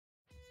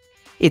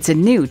It's a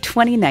new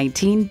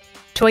 2019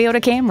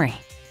 Toyota Camry.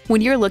 When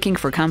you're looking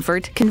for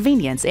comfort,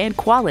 convenience, and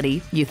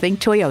quality, you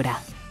think Toyota.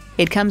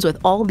 It comes with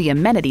all the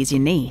amenities you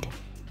need: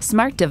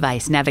 smart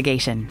device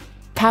navigation,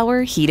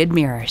 power heated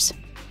mirrors,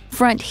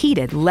 front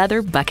heated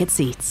leather bucket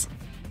seats,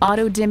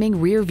 auto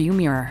dimming rear view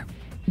mirror,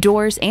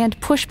 doors and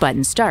push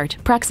button start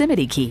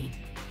proximity key,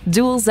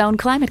 dual zone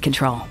climate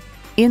control,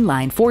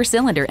 inline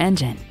 4-cylinder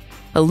engine,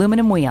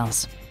 aluminum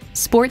wheels,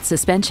 sport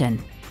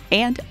suspension,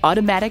 and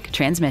automatic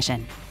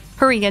transmission.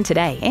 Hurry in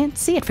today and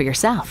see it for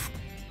yourself.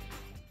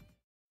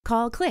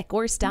 Call, click,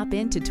 or stop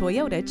in to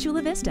Toyota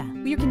Chula Vista.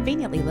 We are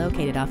conveniently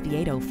located off the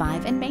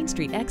 805 and Main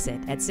Street exit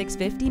at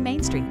 650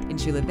 Main Street in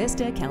Chula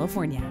Vista,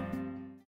 California.